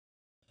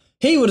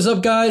Hey, what is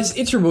up guys?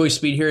 It's your boy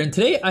Speed here, and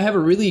today I have a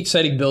really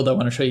exciting build I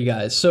want to show you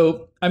guys.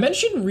 So I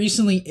mentioned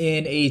recently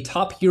in a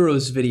top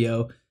heroes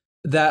video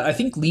that I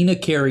think LINA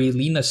carry,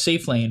 LINA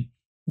safelane,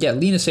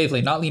 LINA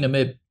safelane, not LINA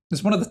mid,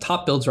 is one of the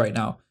top builds right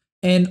now.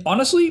 And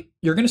honestly,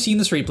 you're going to see in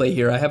this replay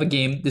here, I have a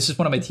game, this is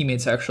one of my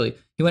teammates actually,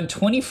 he went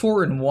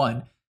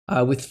 24-1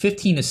 with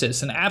 15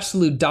 assists, an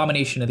absolute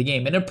domination of the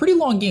game, and a pretty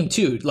long game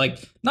too. Like,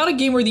 not a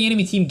game where the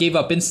enemy team gave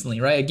up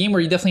instantly, right? A game where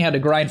you definitely had to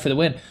grind for the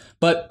win.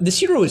 But this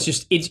hero is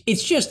just,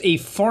 it's just a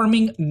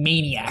farming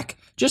maniac.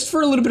 Just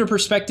for a little bit of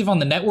perspective on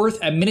the net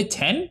worth, at minute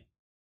 10,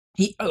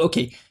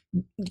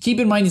 keep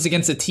in mind he's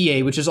against a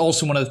TA, which is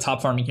also one of the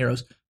top farming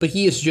heroes, but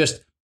he is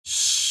just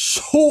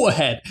so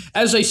ahead.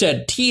 As I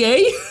said,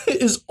 TA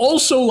is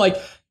also like,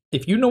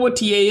 if you know what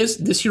TA is,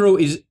 this hero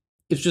is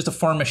just a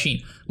farm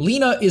machine.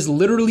 LINA is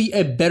literally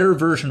a better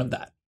version of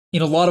that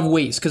in a lot of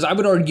ways, because I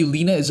would argue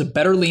LINA is a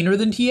better laner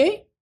than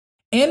TA,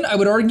 and I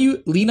would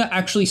argue LINA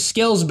actually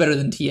scales better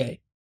than TA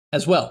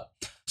as well.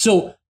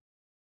 So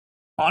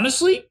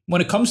honestly,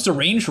 when it comes to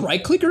ranged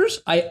right clickers,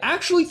 I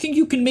actually think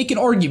you can make an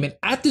argument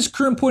at this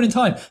current point in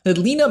time that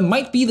LINA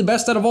might be the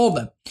best out of all of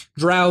them.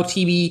 Drow,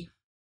 TB,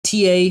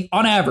 TA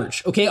on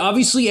average. Okay,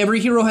 obviously every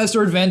hero has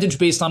their advantage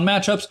based on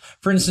matchups.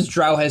 For instance,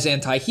 Drow has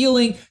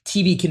anti-healing,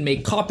 TB can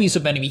make copies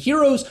of enemy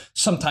heroes,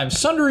 sometimes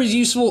Sunder is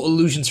useful,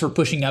 illusions for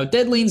pushing out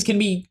dead lanes can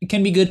be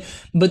good,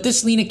 but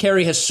this LINA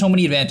carry has so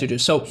many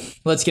advantages, so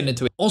let's get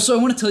into it. Also,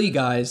 I want to tell you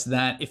guys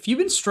that if you've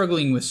been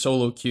struggling with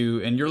solo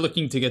queue and you're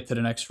looking to get to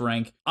the next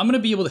rank, I'm going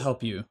to be able to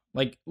help you.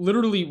 Like,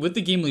 literally with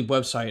the GameLeap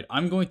website,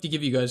 I'm going to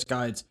give you guys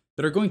guides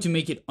that are going to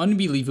make it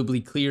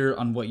unbelievably clear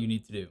on what you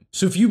need to do.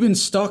 So if you've been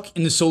stuck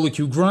in the solo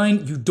queue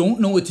grind, you don't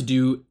know what to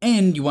do,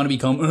 and you want to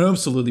become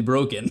absolutely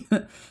broken,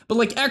 but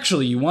like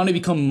actually you want to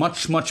become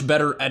much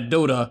better at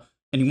Dota,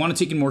 and you want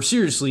to take it more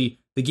seriously,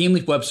 the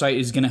GameLeap website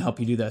is going to help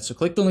you do that. So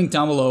click the link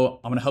down below.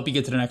 I'm going to help you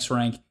get to the next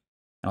rank,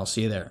 and I'll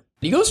see you there.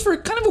 He goes for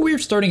kind of a weird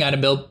starting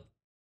item build.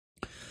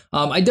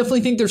 I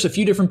definitely think there's a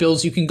few different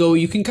builds you can go.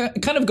 You can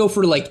kind of go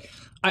for like,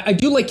 I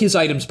do like his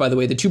items, by the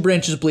way, the 2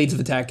 branches blades of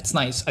attack. It's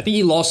nice. I think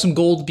he lost some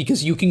gold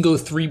because you can go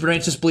 3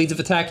 branches blades of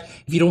attack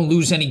if you don't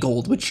lose any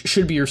gold, which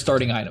should be your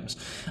starting items.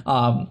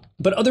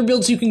 But other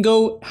builds you can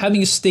go,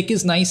 having a stick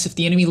is nice. If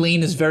the enemy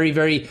lane is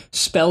very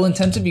spell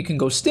intensive, you can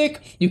go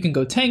stick, you can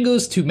go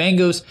tangos, 2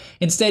 mangoes.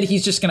 Instead,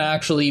 he's just going to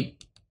actually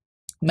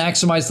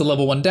maximize the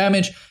level 1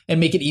 damage and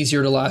make it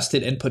easier to last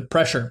it and put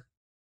pressure.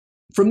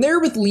 From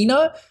there with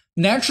LINA,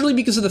 naturally,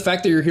 because of the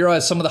fact that your hero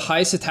has some of the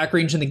highest attack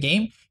range in the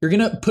game, you're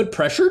going to put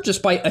pressure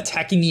just by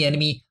attacking the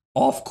enemy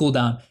off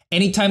cooldown.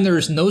 Anytime there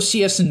is no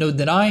CS and no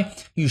deny,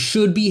 you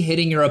should be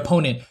hitting your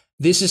opponent.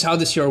 This is how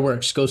this hero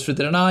works. Goes for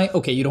the deny.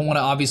 Okay, you don't want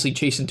to obviously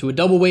chase into a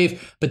double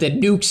wave, but then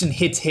nukes and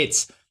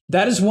hits.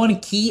 That is one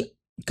key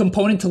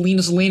component to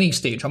LINA's laning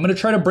stage. I'm going to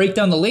try to break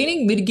down the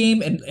laning, mid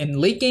game and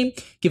late game,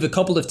 give a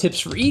couple of tips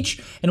for each,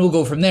 and we'll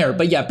go from there.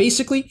 But yeah,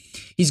 basically,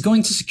 he's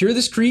going to secure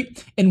this creep,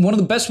 and one of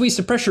the best ways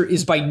to pressure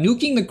is by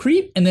nuking the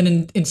creep, and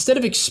then instead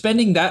of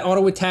expending that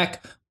auto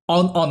attack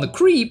on the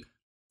creep,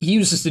 he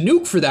uses the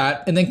nuke for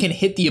that, and then can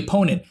hit the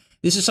opponent.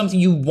 This is something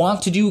you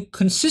want to do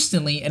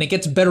consistently, and it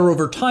gets better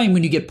over time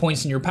when you get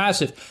points in your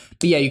passive.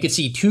 But yeah, you can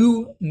see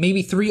 2,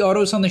 maybe 3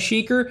 autos on the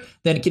Shaker,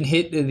 then it can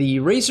hit the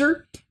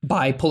Razor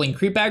by pulling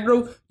creep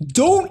aggro.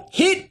 Don't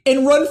hit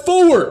and run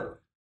forward.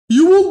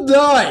 You will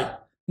die.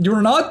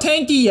 You're not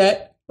tanky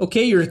yet.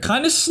 Okay, you're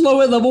kind of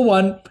slow at level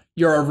 1.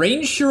 You're a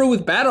ranged hero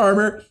with bad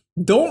armor.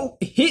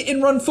 Don't hit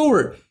and run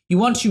forward. You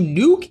want to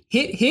nuke,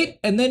 hit,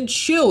 and then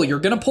chill. You're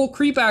going to pull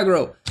creep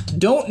aggro.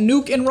 Don't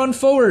nuke and run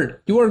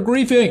forward. You are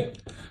griefing.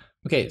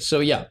 Okay, so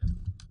yeah.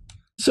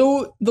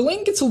 So the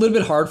lane gets a little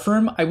bit hard for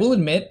him. I will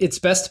admit it's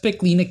best to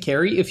pick LINA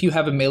carry if you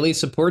have a melee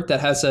support that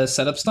has a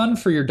setup stun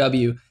for your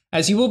W,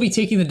 as you will be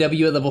taking the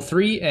W at level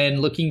 3 and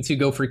looking to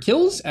go for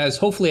kills, as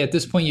hopefully at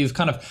this point you've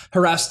kind of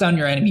harassed down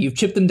your enemy. You've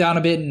chipped them down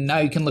a bit, and now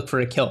you can look for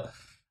a kill.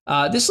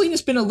 This lane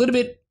has been a little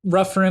bit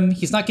rough for him.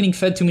 He's not getting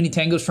fed too many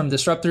tangos from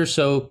Disruptor,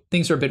 so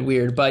things are a bit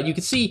weird. But you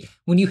can see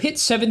when you hit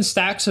 7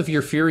 stacks of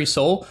your Fury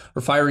Soul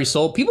or Fiery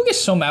Soul, people get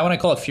so mad when I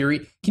call it Fury.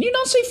 Can you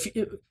not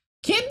say...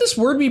 Can't this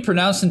word be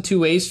pronounced in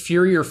 2 ways,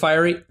 Fury or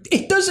Fiery?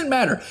 It doesn't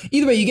matter.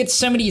 Either way, you get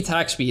 70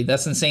 attack speed.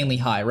 That's insanely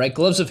high, right?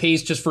 Gloves of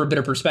Haste, just for a bit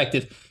of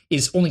perspective,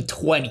 is only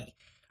 20,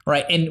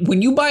 right? And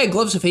when you buy a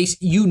Gloves of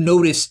Haste, you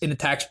notice an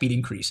attack speed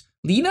increase.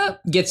 LINA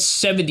gets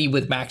 70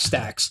 with max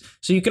stacks.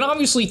 So you can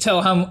obviously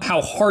tell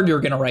how hard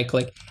you're going to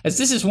right-click, as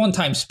this is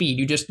one-time speed.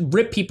 You just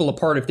rip people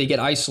apart if they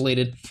get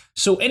isolated.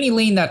 So any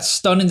lane that's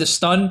stun into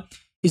stun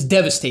is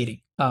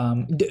devastating.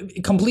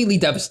 Completely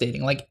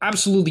devastating, like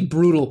absolutely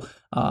brutal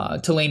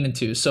to lane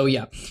into. So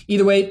yeah,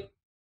 either way,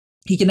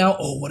 he can now,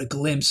 oh, what a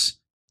glimpse.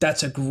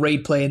 That's a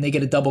great play, and they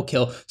get a double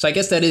kill. So I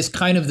guess that is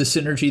kind of the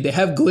synergy. They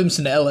have glimpse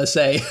into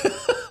LSA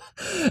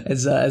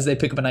as they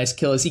pick up a nice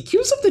kill. As he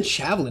queues up the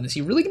Javelin, is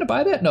he really going to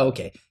buy that? No,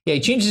 okay. Yeah,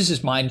 he changes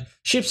his mind,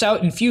 ships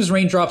out, infused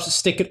raindrops,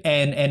 stick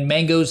and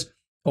mangoes,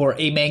 or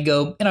a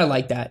mango, and I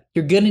like that.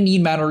 You're going to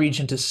need Mana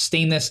Regen to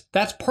sustain this.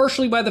 That's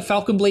partially why the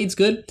Falcon Blade's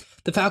good.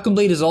 The Falcon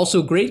Blade is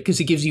also great because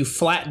it gives you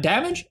flat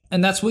damage,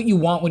 and that's what you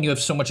want when you have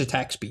so much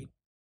attack speed.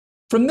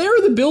 From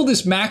there, the build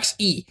is max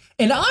E.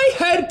 And I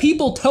had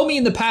people tell me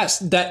in the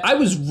past that I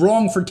was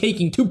wrong for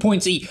taking 2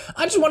 points E.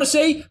 I just want to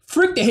say,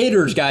 frick the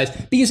haters, guys,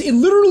 because it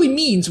literally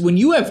means when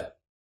you have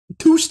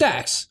 2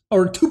 stacks,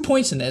 or 2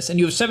 points in this, and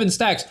you have 7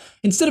 stacks,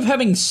 instead of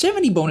having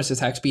 70 bonus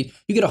attack speed,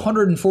 you get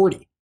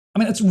 140. I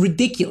mean, that's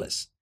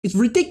ridiculous. It's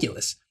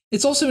ridiculous.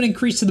 It's also an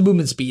increase to the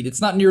movement speed.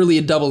 It's not nearly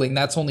a doubling.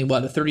 That's only,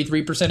 what, a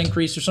 33%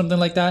 increase or something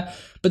like that?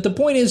 But the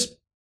point is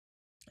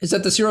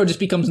that this hero just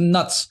becomes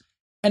nuts.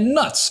 And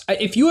nuts.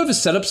 If you have a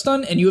setup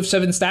stun and you have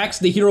 7 stacks,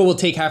 the hero will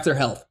take half their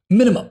health.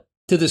 Minimum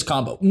to this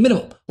combo.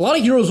 Minimum. A lot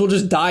of heroes will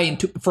just die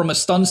from a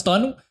stun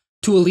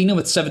to a LINA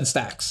with 7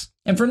 stacks.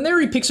 And from there,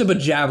 he picks up a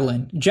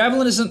Javelin.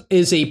 Javelin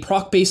is a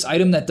proc-based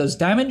item that does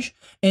damage.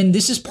 And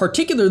this is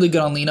particularly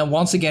good on LINA,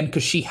 once again,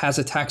 because she has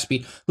attack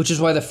speed, which is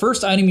why the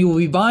first item you will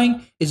be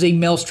buying is a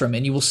Maelstrom,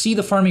 and you will see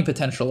the farming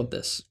potential of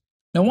this.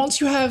 Now, once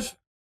you have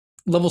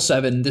level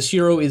 7, this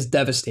hero is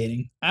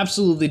devastating.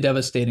 Absolutely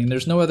devastating.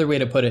 There's no other way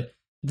to put it.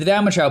 The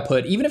damage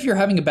output, even if you're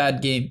having a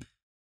bad game,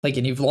 like,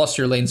 and you've lost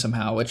your lane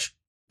somehow, which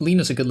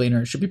Lina's a good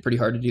laner, it should be pretty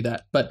hard to do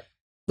that. But,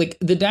 like,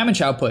 the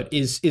damage output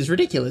is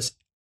ridiculous.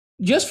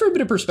 Just for a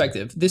bit of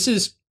perspective, this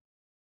is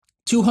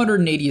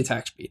 280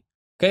 attack speed,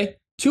 okay?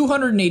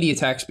 280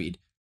 attack speed.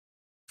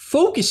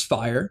 Focus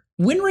Fire,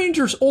 Wind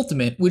Ranger's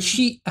ultimate, which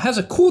she has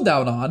a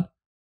cooldown on,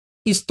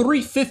 is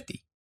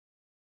 350.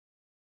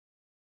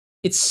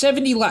 It's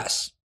 70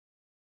 less.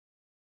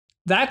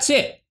 That's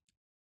it.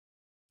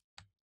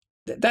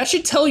 That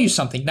should tell you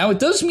something. Now, it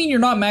does mean you're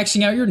not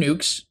maxing out your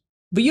nukes,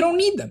 but you don't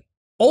need them.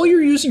 All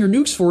you're using your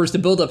nukes for is to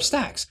build up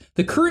stacks.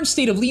 The current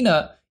state of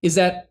Lina is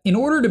that in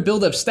order to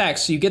build up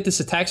stacks so you get this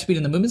attack speed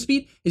and the movement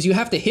speed, is you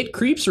have to hit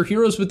creeps or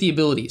heroes with the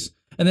abilities.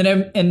 And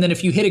then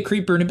if you hit a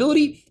creep or an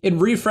ability, it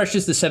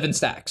refreshes the 7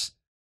 stacks,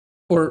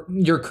 or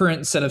your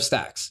current set of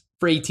stacks,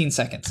 for 18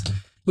 seconds,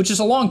 which is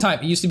a long time.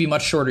 It used to be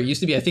much shorter. It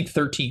used to be, I think,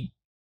 13.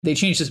 They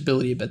changed this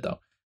ability a bit, though.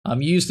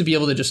 You used to be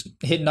able to just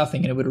hit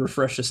nothing and it would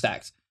refresh the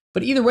stacks.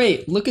 But either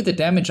way, look at the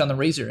damage on the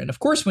Razor. And of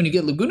course, when you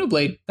get Laguna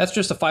Blade, that's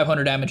just a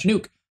 500 damage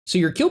nuke. So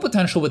your kill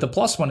potential with a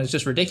 +1 is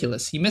just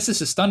ridiculous. He misses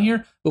his stun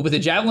here, but with a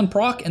Javelin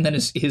proc and then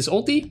his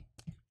ulti,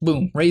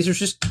 boom, Razor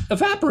just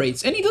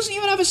evaporates. And he doesn't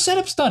even have a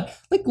setup stun.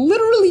 Like,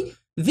 literally,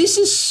 this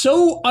is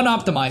so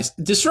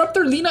unoptimized.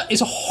 Disruptor Lina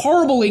is a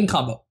horrible lane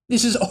combo.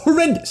 This is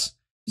horrendous.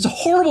 It's a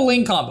horrible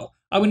lane combo.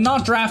 I would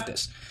not draft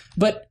this.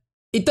 But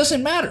it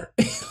doesn't matter.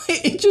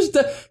 It just,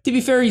 to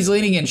be fair, he's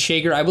laning in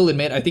Shaker. I will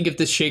admit, I think if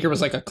this Shaker was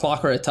like a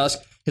Clock or a Tusk,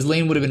 his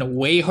lane would have been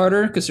way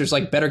harder because there's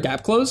like better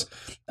gap close.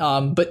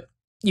 But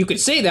you could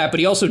say that, but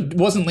he also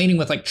wasn't laning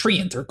with like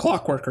Treant or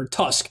Clockwork or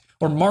Tusk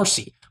or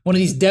Marcy, one of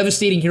these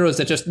devastating heroes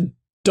that just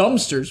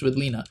dumpsters with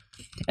Lina.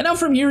 And now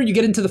from here, you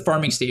get into the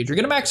farming stage. You're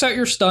going to max out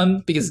your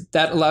stun because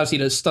that allows you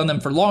to stun them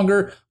for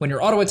longer. When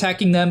you're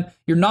auto-attacking them,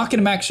 you're not going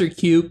to max your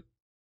Q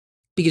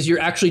because you're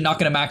actually not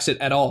going to max it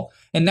at all.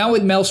 And now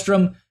with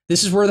Maelstrom,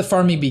 this is where the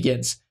farming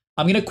begins.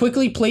 I'm going to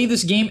quickly play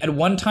this game at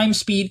 1x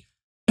speed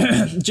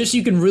just so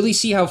you can really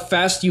see how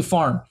fast you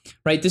farm,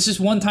 right? This is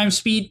 1x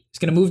speed. It's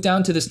going to move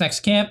down to this next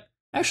camp.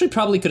 Actually,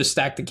 probably could have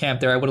stacked the camp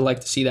there. I would have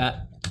liked to see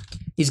that.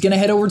 He's going to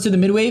head over to the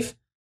midwave,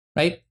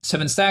 right?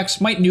 7 stacks.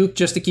 Might nuke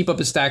just to keep up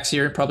his stacks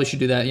here. Probably should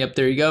do that. Yep,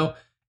 there you go.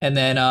 And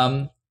then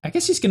I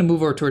guess he's going to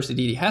move over towards the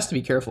DD. Has to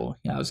be careful.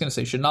 Yeah, I was going to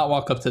say, should not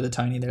walk up to the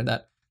Tiny there.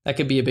 That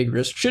could be a big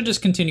risk. Should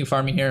just continue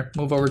farming here.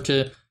 Move over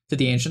to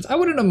the Ancients. I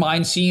wouldn't have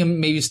mind seeing him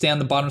maybe stay on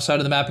the bottom side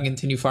of the map and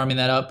continue farming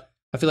that up.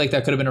 I feel like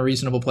that could have been a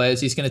reasonable play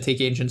as he's going to take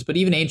Ancients. But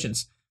even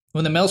Ancients,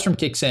 when the Maelstrom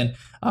kicks in,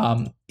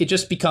 it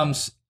just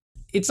becomes...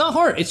 It's not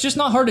hard. It's just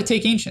not hard to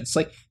take Ancients.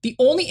 Like, the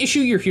only issue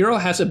your hero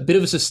has a bit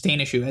of a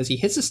sustain issue as he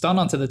hits a stun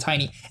onto the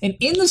Tiny. And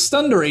in the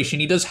stun duration,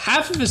 he does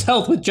half of his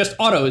health with just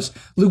autos.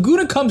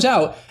 Laguna comes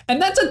out,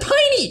 and that's a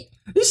Tiny!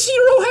 This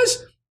hero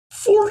has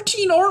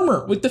 14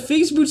 armor with the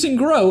Phase Boots and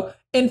Grow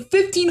and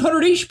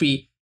 1500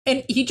 HP.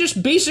 And he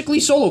just basically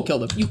solo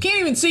killed him. You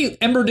can't even say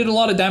Ember did a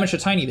lot of damage to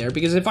Tiny there,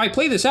 because if I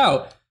play this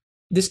out,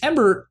 this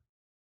Ember...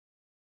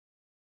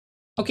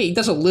 Okay, he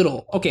does a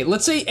little. Okay,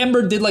 let's say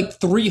Ember did like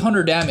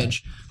 300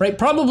 damage, right?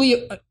 Probably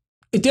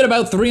it did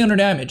about 300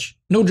 damage.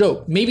 No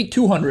joke. Maybe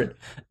 200.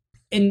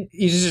 And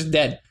he's just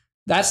dead.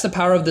 That's the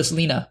power of this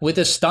Lina. With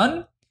a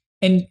stun,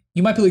 and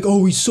you might be like,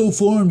 oh, he's so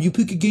farmed. You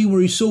pick a game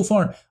where he's so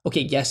farmed.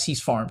 Okay, yes,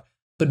 he's farmed.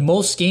 But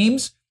most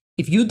games,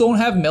 if you don't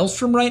have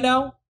Maelstrom right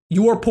now,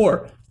 you are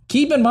poor.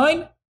 Keep in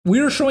mind,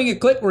 we're showing a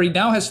clip where he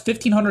now has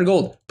 1500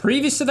 gold.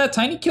 Previous to that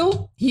Tiny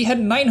kill, he had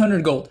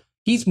 900 gold.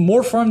 He's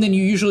more farmed than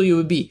you usually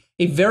would be.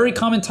 A very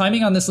common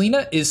timing on this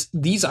Lina is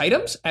these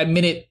items at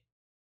minute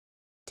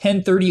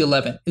 10, 30,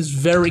 11 is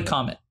very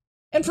common.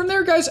 And from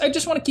there, guys, I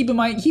just want to keep in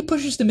mind, he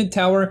pushes the mid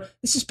tower.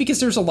 This is because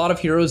there's a lot of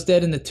heroes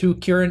dead, and the 2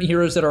 current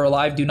heroes that are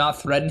alive do not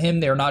threaten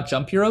him. They are not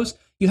jump heroes.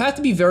 You have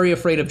to be very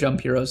afraid of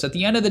jump heroes. At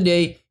the end of the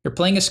day, you're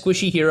playing a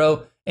squishy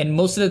hero, and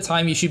most of the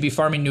time you should be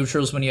farming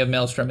neutrals when you have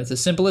Maelstrom. It's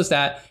as simple as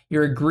that.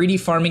 You're a greedy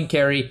farming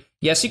carry.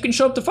 Yes, you can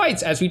show up to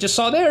fights, as we just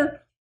saw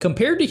there,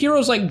 compared to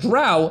heroes like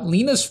Drow,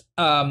 Lina's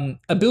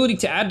ability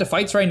to add to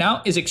fights right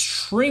now is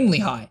extremely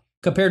high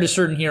compared to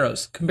certain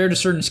heroes, compared to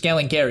certain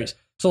scaling carries.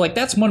 So like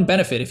that's one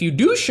benefit. If you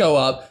do show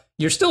up,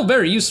 you're still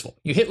very useful.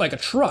 You hit like a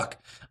truck.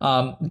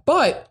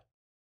 But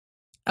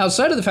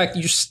outside of the fact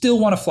that you still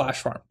want to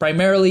flash farm,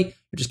 primarily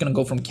you're just going to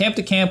go from camp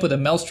to camp with a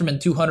Maelstrom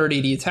and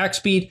 280 attack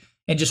speed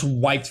and just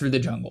wipe through the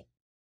jungle.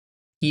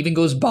 He even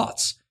goes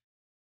bots.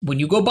 When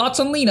you go bots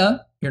on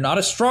Lina, you're not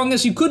as strong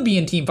as you could be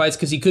in team fights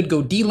because he could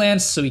go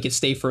D-Lance so he could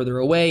stay further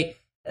away.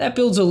 That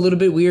build's a little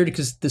bit weird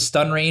because the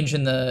stun range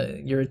and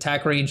your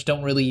attack range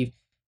don't really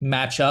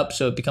match up,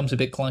 so it becomes a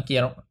bit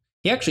clunky.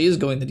 He actually is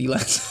going the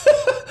D-Lance.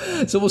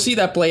 So we'll see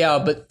that play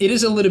out, but it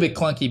is a little bit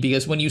clunky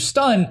because when you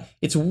stun,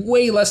 it's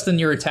way less than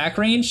your attack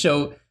range,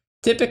 so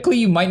typically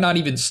you might not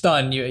even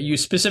stun. You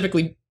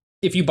specifically,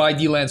 if you buy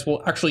D-Lance,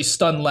 will actually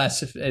stun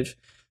less. If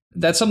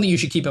that's something you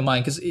should keep in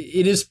mind because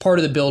it is part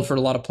of the build for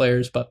a lot of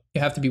players, but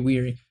you have to be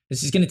weary.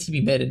 This is going to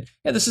TP mid, and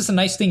yeah, this is a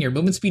nice thing. Your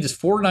movement speed is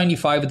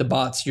 495 with the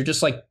bots. You're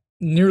just like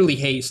nearly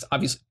haste,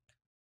 obviously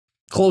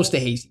close to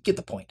haste. You get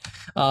the point.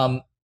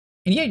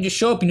 And yeah, you just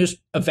show up and just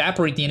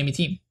evaporate the enemy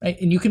team, right?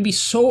 And you can be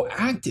so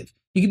active.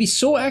 You can be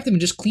so active and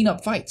just clean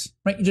up fights,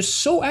 right? You're just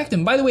so active.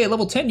 And by the way, at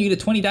level 10, you get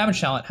a 20 damage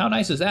talent. How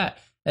nice is that?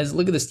 As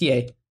look at this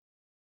TA.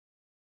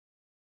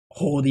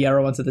 Oh, the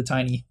arrow onto the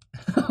tiny.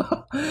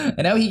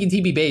 And now he can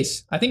TP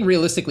base. I think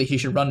realistically he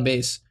should run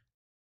base.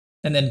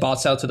 And then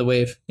bots out to the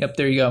wave. Yep,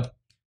 there you go.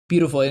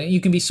 Beautiful. And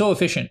you can be so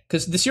efficient.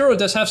 Because this hero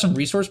does have some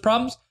resource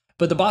problems,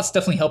 but the bots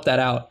definitely help that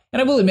out.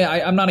 And I will admit,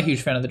 I'm not a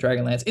huge fan of the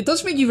Dragon Lance. It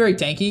does make you very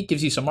tanky.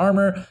 Gives you some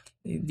armor,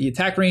 the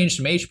attack range,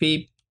 some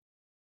HP.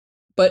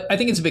 But I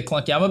think it's a bit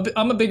clunky.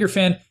 I'm a bigger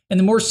fan. And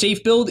the more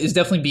safe build is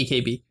definitely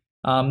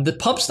BKB. The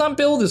pub stomp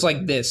build is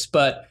like this,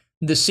 but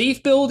the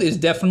safe build is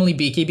definitely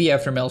BKB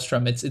after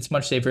Maelstrom. It's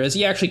much safer as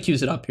he actually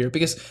queues it up here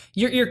because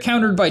you're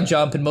countered by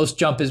jump, and most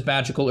jump is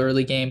magical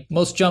early game.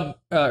 Most jump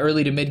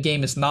early to mid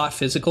game is not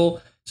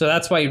physical. So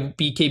that's why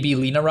BKB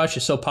Lina Rush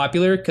is so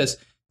popular, because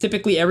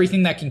typically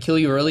everything that can kill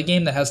you early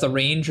game that has the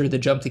range or the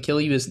jump to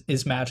kill you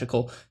is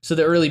magical. So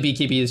the early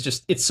BKB is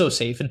just, it's so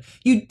safe. And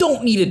you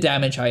don't need a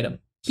damage item.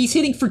 He's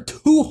hitting for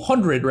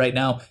 200 right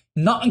now,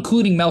 not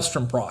including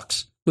Maelstrom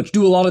procs, which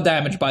do a lot of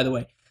damage, by the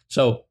way.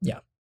 So yeah.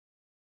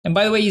 And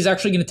by the way, he's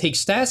actually going to take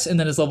stats and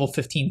then his level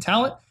 15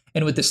 talent.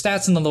 And with the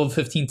stats and the level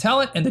 15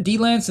 talent and the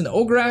D-Lance and the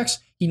Ogre Axe,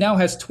 he now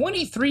has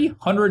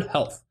 2,300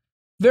 health.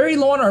 Very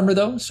low on armor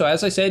though, so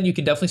as I said, you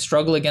can definitely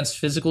struggle against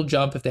physical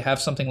jump if they have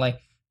something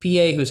like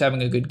PA who's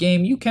having a good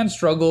game. You can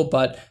struggle,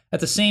 but at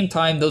the same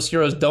time, those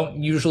heroes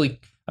don't usually,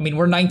 I mean,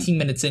 we're 19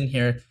 minutes in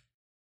here.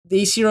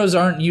 These heroes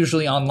aren't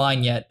usually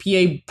online yet.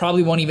 PA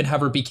probably won't even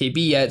have her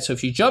BKB yet, so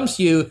if she jumps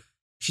you,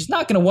 she's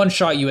not going to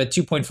one-shot you at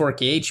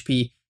 2.4k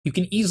HP. You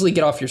can easily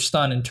get off your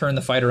stun and turn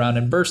the fight around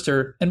and burst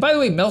her. And by the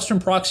way, Maelstrom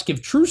procs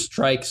give True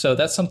Strike, so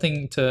that's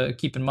something to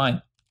keep in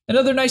mind.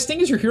 Another nice thing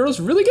is your hero's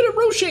really good at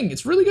roshing.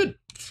 It's really good.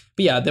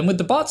 But yeah, then with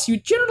the bots, you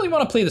generally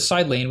want to play the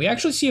side lane. We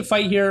actually see a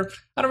fight here.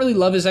 I don't really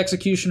love his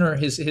execution or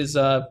his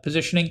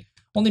positioning,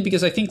 only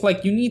because I think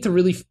like you need to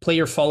really play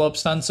your follow-up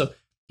stun, so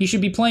he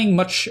should be playing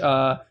much,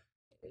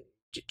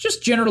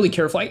 just generally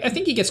careful. I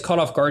think he gets caught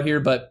off guard here,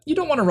 but you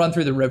don't want to run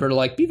through the river.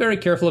 Like, be very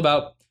careful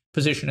about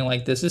positioning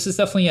like this. This is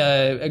definitely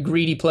a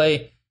greedy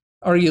play,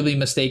 arguably a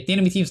mistake. The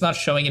enemy team's not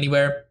showing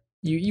anywhere.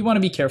 You want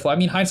to be careful. I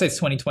mean, hindsight's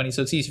 20/20,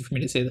 so it's easy for me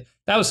to say that.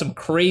 That was some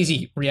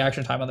crazy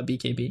reaction time on the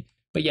BKB.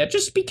 But yeah,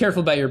 just be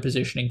careful about your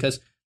positioning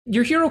because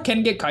your hero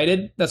can get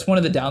kited. That's one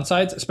of the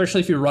downsides, especially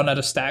if you run out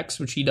of stacks,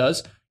 which he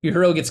does. Your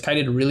hero gets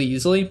kited really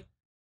easily.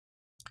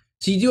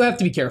 So you do have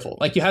to be careful.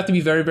 Like, you have to be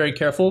very, very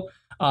careful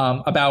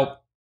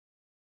about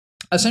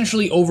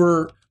essentially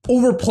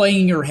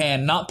overplaying your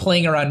hand, not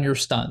playing around your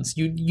stuns.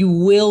 You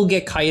will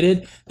get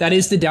kited. That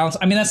is the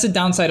downside. I mean, that's the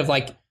downside of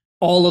like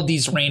all of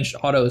these ranged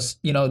autos.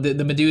 You know, the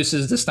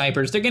Medusas, the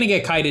snipers, they're going to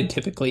get kited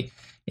typically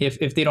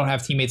if they don't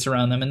have teammates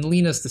around them. And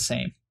Lina's the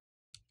same.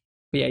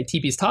 But yeah,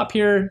 TP's top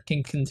here,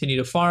 can continue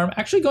to farm.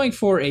 Actually going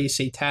for a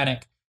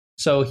Satanic.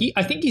 So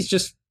I think he's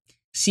just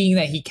seeing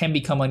that he can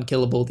become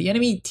unkillable. The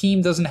enemy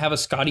team doesn't have a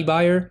Scotty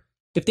buyer.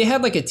 If they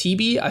had like a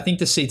TB, I think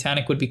the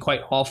Satanic would be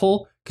quite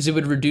awful because it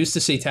would reduce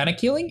the Satanic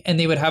healing and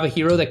they would have a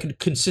hero that could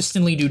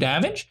consistently do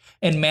damage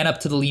and man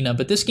up to the Lina.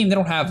 But this game, they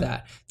don't have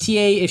that. TA,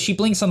 if she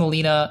blinks on the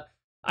Lina,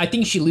 I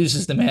think she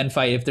loses the man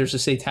fight if there's a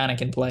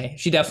Satanic in play.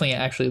 She definitely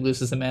actually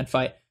loses the man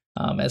fight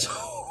as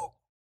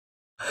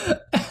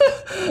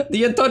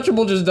the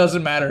untouchable just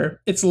doesn't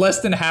matter. It's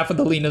less than half of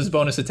the Lina's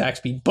bonus attack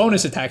speed.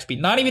 Bonus attack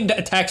speed, not even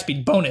attack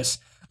speed, bonus.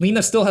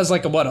 Lina still has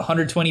like a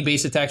 120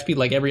 base attack speed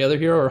like every other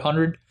hero, or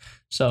 100.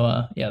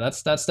 So yeah,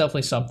 that's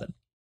definitely something.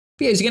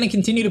 But yeah, he's going to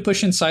continue to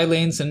push in side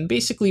lanes, and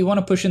basically you want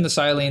to push in the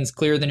side lanes,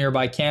 clear the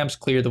nearby camps,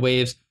 clear the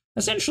waves,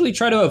 essentially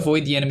try to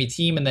avoid the enemy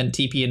team and then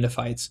TP into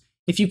fights.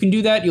 If you can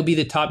do that, you'll be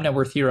the top net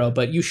worth hero,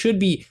 but you should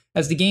be,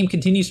 as the game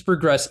continues to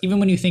progress, even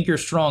when you think you're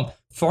strong,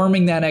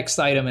 farming that next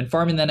item and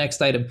farming that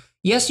next item.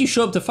 Yes, you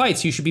show up to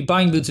fights, you should be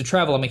buying Boots of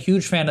Travel. I'm a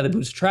huge fan of the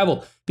Boots of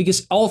Travel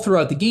because all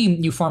throughout the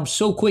game, you farm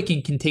so quick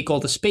and can take all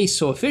the space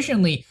so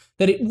efficiently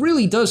that it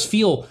really does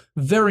feel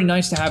very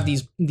nice to have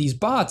these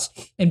bots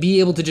and be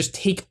able to just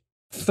take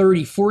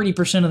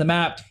 30-40% of the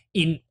map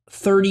in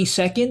 30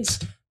 seconds,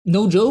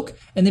 no joke,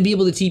 and then be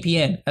able to TP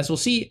in. As we'll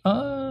see,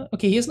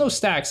 okay, he has no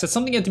stacks. That's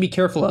something you have to be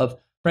careful of,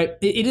 right?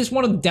 It is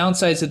one of the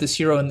downsides of this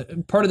hero,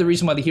 and part of the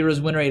reason why the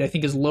hero's win rate, I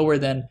think, is lower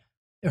than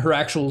her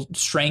actual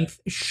strength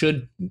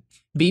should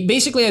be.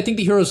 Basically, I think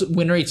the hero's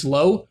win rate's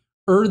lower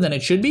than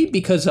it should be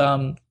because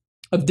of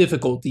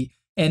difficulty.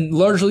 And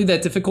largely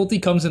that difficulty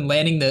comes in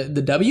landing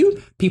the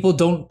W. People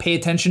don't pay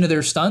attention to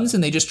their stuns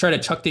and they just try to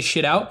chuck this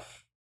shit out.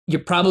 You're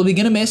probably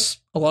going to miss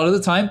a lot of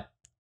the time.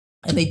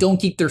 And they don't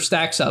keep their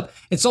stacks up.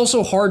 It's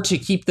also hard to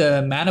keep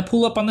the mana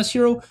pool up on this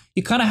hero.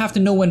 You kind of have to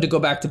know when to go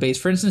back to base.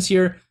 For instance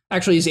here,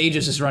 actually his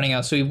Aegis is running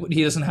out, so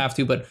he doesn't have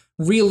to. But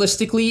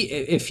realistically,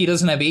 if he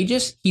doesn't have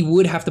Aegis, he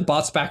would have to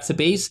bots back to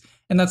base.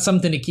 And that's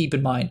something to keep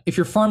in mind. If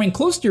you're farming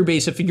close to your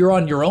base, if you're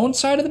on your own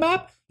side of the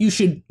map, you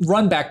should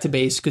run back to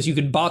base because you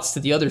can bots to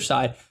the other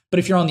side. But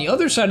if you're on the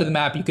other side of the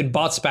map, you can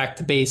bots back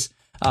to base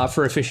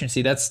for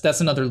efficiency. That's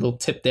another little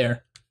tip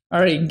there. All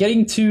right,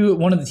 getting to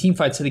one of the team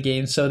fights of the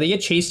game. So they get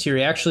chased here.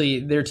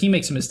 Their team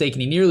makes a mistake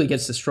and he nearly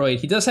gets destroyed.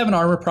 He does have an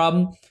armor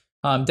problem.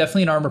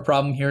 Definitely an armor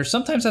problem here.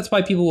 Sometimes that's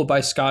why people will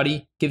buy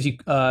Scotty. Gives you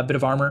a bit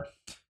of armor.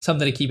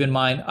 Something to keep in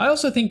mind. I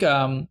also think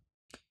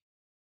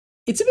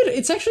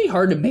it's actually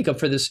hard to make up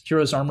for this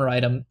hero's armor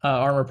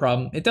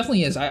problem. It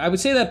definitely is. I would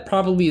say that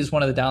probably is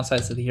one of the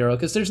downsides of the hero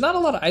because there's not a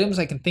lot of items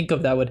I can think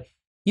of that would.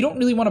 You don't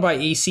really want to buy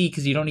AC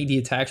because you don't need the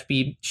attack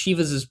speed.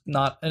 Shiva's is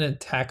not an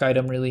attack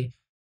item really.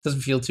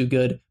 Doesn't feel too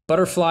good.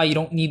 Butterfly, you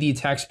don't need the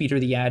attack speed or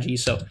the Agi.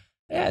 So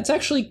yeah, it's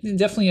actually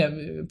definitely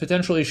a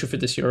potential issue for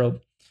this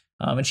hero.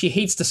 And she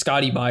hates the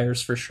Scotty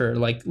buyers for sure.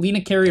 Like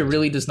LINA carry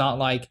really does not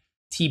like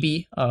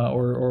TB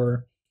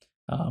or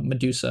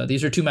Medusa.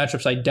 These are two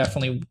matchups I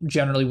definitely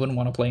generally wouldn't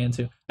want to play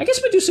into. I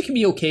guess Medusa can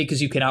be okay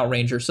because you can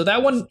outrange her. So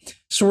that one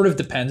sort of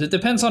depends. It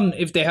depends on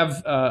if they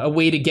have a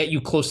way to get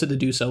you close to the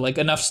Medusa, like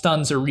enough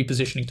stuns or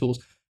repositioning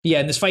tools. Yeah,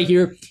 in this fight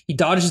here, he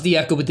dodges the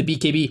Echo with the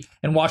BKB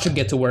and watch him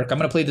get to work. I'm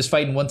going to play this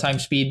fight in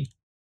 1x speed,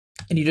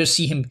 and you just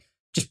see him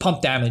just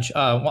pump damage.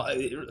 A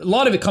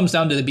lot of it comes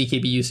down to the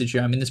BKB usage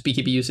here. I mean, this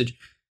BKB usage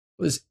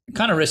was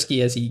kind of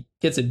risky as he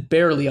gets it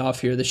barely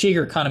off here. The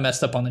Shaker kind of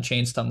messed up on the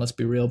chain stun, let's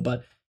be real,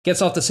 but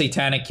gets off the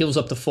Satanic, heals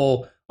up the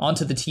full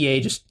onto the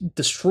TA, just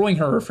destroying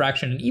her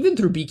refraction. And even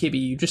through BKB,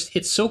 you just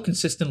hit so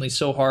consistently,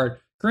 so hard.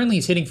 Currently,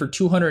 he's hitting for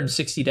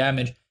 260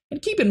 damage.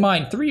 And keep in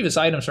mind, 3 of his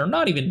items are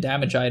not even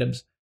damage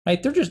items.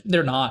 Right?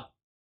 They're not.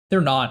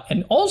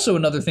 And also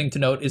another thing to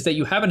note is that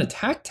you have an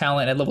attack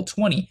talent at level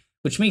 20,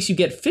 which makes you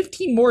get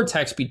 15 more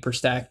attack speed per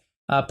stack,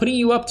 putting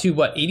you up to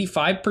what,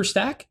 85 per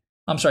stack?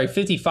 I'm sorry,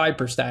 55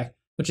 per stack,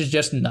 which is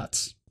just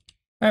nuts.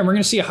 All right, we're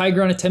going to see a high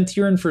ground attempt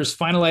here, and for his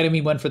final item,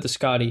 he went for the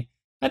Scotty.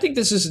 I think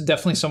this is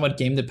definitely somewhat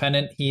game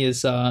dependent.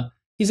 He's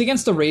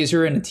against the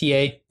Razor and the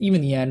TA,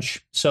 even the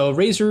Ench. So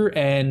Razor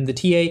and the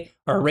TA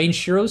are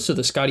ranged heroes, so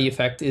the Scotty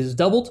effect is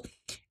doubled.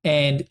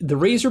 And the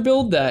Razor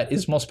build that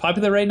is most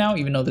popular right now,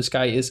 even though this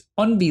guy is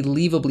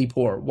unbelievably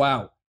poor.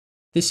 Wow.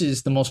 This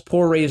is the most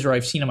poor Razor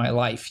I've seen in my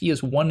life. He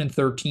is 1 in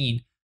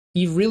 13.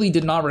 He really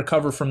did not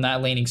recover from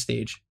that laning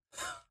stage.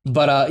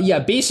 But yeah,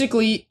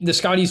 basically, the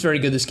Scotty is very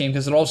good this game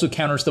because it also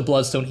counters the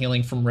Bloodstone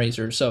healing from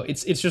Razor. So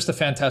it's just a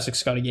fantastic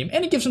Scotty game.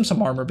 And it gives him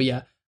some armor, but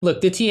yeah.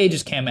 Look, the TA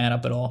just can't man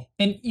up at all.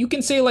 And you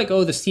can say like,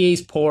 oh, this TA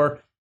is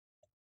poor.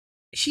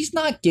 She's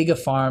not Giga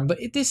Farm, but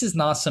this is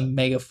not some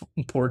mega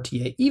poor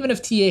TA. Even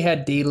if TA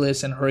had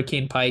Daedalus and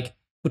Hurricane Pike,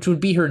 which would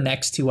be her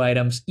next 2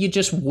 items, you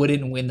just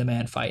wouldn't win the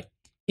man fight.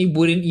 It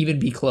wouldn't even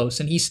be close.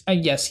 And he's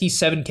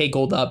 7k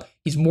gold up.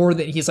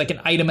 He's like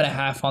an item and a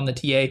half on the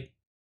TA.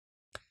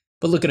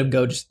 But look at him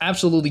go, just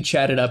absolutely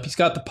chatted up. He's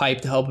got the pipe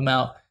to help him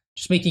out,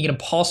 just making it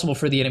impossible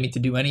for the enemy to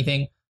do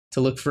anything,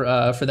 to look for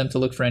them to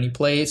look for any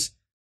plays.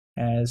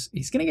 As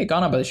he's gonna get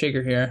gone on by the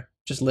Shaker here,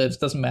 just lives,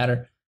 doesn't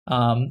matter.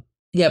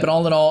 Yeah, but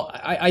all in all,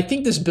 I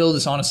think this build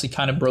is honestly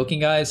kind of broken,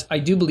 guys. I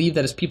do believe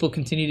that as people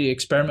continue to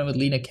experiment with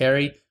LINA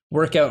carry,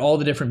 work out all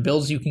the different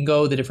builds you can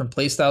go, the different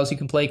play styles you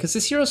can play, because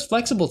this hero is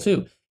flexible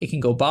too. It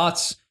can go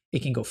bots,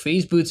 it can go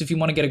phase boots if you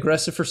want to get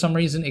aggressive for some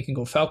reason, it can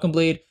go Falcon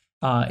Blade,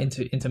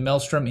 into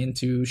Maelstrom,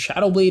 into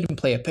Shadow Blade and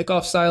play a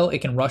pickoff style. It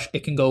can rush,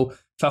 it can go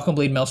Falcon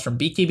Blade, Maelstrom,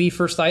 BKB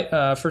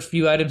first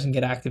few items and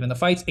get active in the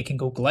fights. It can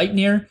go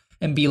Gleipnir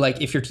and be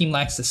like, if your team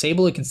lacks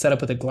Disable, it can set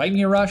up with a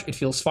Gleipnir rush. It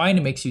feels fine,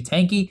 it makes you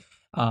tanky.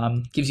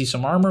 Gives you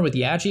some armor with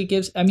the Agi it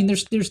gives. I mean,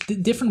 there's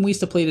different ways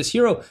to play this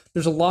hero.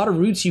 There's a lot of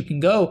routes you can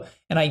go,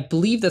 and I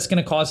believe that's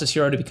going to cause this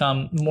hero to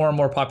become more and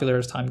more popular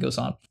as time goes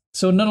on.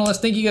 So nonetheless,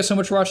 thank you guys so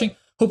much for watching.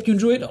 Hope you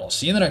enjoyed. I'll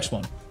see you in the next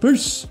one.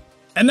 Peace.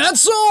 And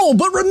that's all,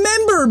 but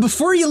remember,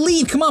 before you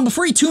leave,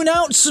 before you tune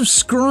out,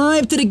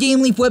 subscribe to the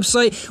GameLeap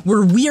website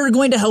where we are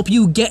going to help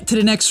you get to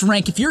the next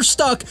rank. If you're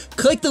stuck,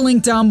 click the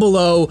link down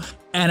below,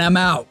 and I'm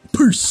out.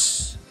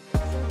 Peace.